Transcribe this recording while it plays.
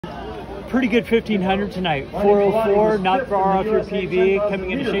pretty good 1500 tonight. 404, not far off your PB,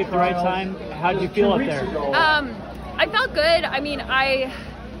 coming into shape the right time. How did you feel up there? I felt good. I mean, I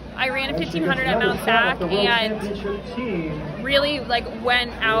ran a 1500 at Mount Sac and really like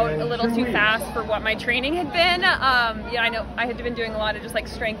went out a little too fast for what my training had been. Yeah, I know I had been doing a lot of just like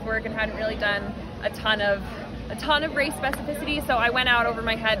strength work and hadn't really done a ton of race specificity. So I went out over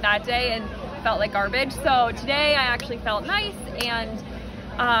my head that day and felt like garbage. So today I actually felt nice, and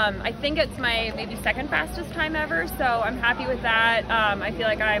I think it's my maybe second fastest time ever. So I'm happy with that. I feel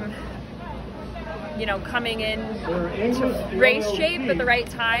like I'm, you know, coming in to race shape at the right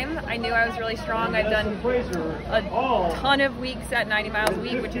time. I knew I was really strong. I've done a ton of weeks at 90 miles a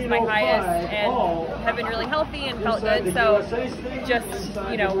week, which is my highest, and have been really healthy and felt good. So just,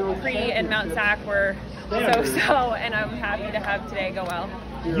 you know, pre and Mount Sac were so-so, and I'm happy to have today go well.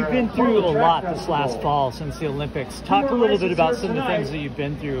 You've been through a lot this last fall since the Olympics. Talk a little bit about some of the things that you've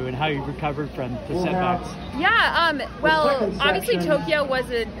been through and how you've recovered from the setbacks. Yeah, well, obviously Tokyo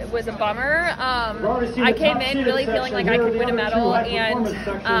was a bummer. I came in really feeling like I could win a medal, and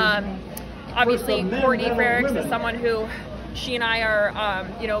obviously Courtney Frericks is someone who she and I are,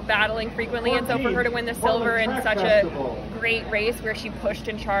 you know, battling frequently, and so for her to win the silver in such a great race where she pushed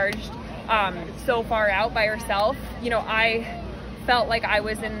and charged so far out by herself, you know, I felt like I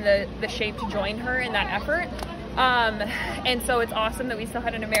was in the shape to join her in that effort. And so it's awesome that we still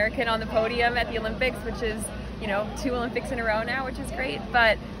had an American on the podium at the Olympics, which is, you know, 2 Olympics in a row now, which is great.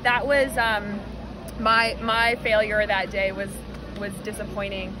 But that was my failure that day was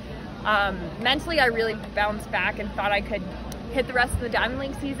disappointing. Mentally, I really bounced back and thought I could hit the rest of the Diamond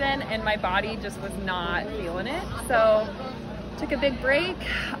League season, and my body just was not feeling it. So took a big break.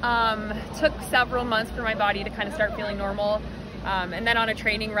 Took several months for my body to kind of start feeling normal. And then on a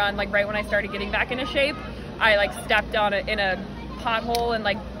training run, like right when I started getting back into shape, I like stepped on in a pothole and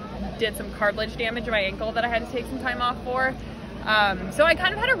like did some cartilage damage to my ankle that I had to take some time off for. So I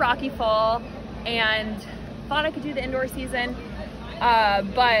kind of had a rocky fall and thought I could do the indoor season,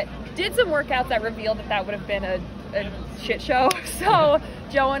 but did some workouts that revealed that would have been a shit show. So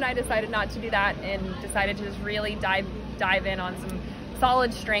Joe and I decided not to do that and decided to just really dive in on some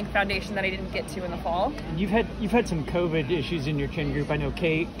solid strength foundation that I didn't get to in the fall. You've had some COVID issues in your training group. I know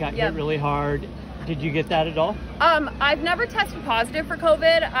Kate got hit really hard. Did you get that at all? I've never tested positive for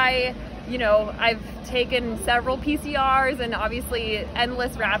COVID. I've taken several PCRs and obviously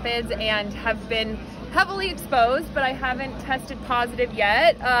endless rapids and have been heavily exposed, but I haven't tested positive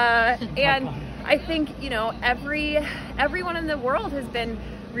yet. And I think, you know, everyone in the world has been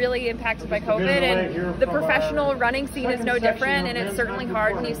really impacted by COVID, and the professional running scene is no different, and it's certainly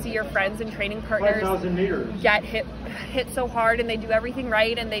hard when you see your friends and training partners get hit so hard, and they do everything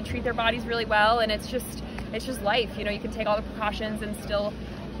right and they treat their bodies really well, and it's just life. You know, you can take all the precautions and still,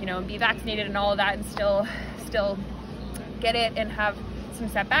 you know, be vaccinated and all of that and still get it and have some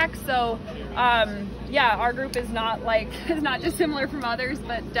setbacks. So yeah, our group is not dissimilar from others,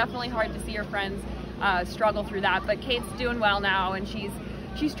 but definitely hard to see your friends struggle through that. But Kate's doing well now, and she's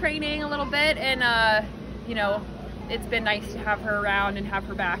training a little bit, and you know, it's been nice to have her around and have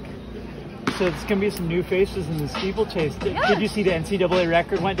her back. So it's gonna be some new faces in the steeplechase. Did you see the NCAA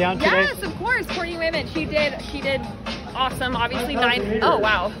record went down today? Yes, of course. Courtney Wayment, she did awesome. Obviously oh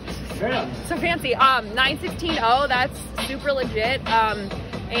wow, so fancy. 9:16.0, that's super legit.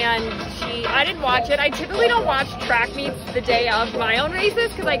 And I didn't watch it. I typically don't watch track meets the day of my own races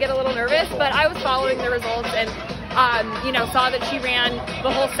because I get a little nervous, but I was following the results and you know, saw that she ran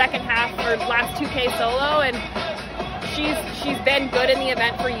the whole second half or last 2K solo, and she's been good in the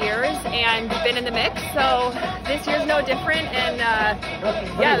event for years and been in the mix. So this year's no different. And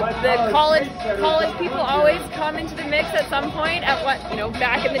yeah, the college people always come into the mix at some point. At what, you know,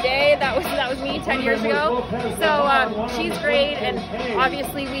 back in the day, that was me 10 years ago. So she's great, and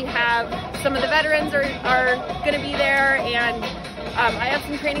obviously we have some of the veterans are going to be there, and I have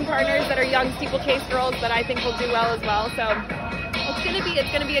some training partners that are young steeplechase girls that I think will do well as well. So it's gonna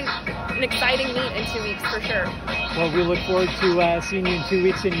be an exciting meet in 2 weeks for sure. Well, we look forward to seeing you in 2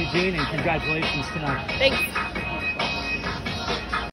 weeks in Eugene, and congratulations tonight. Thanks.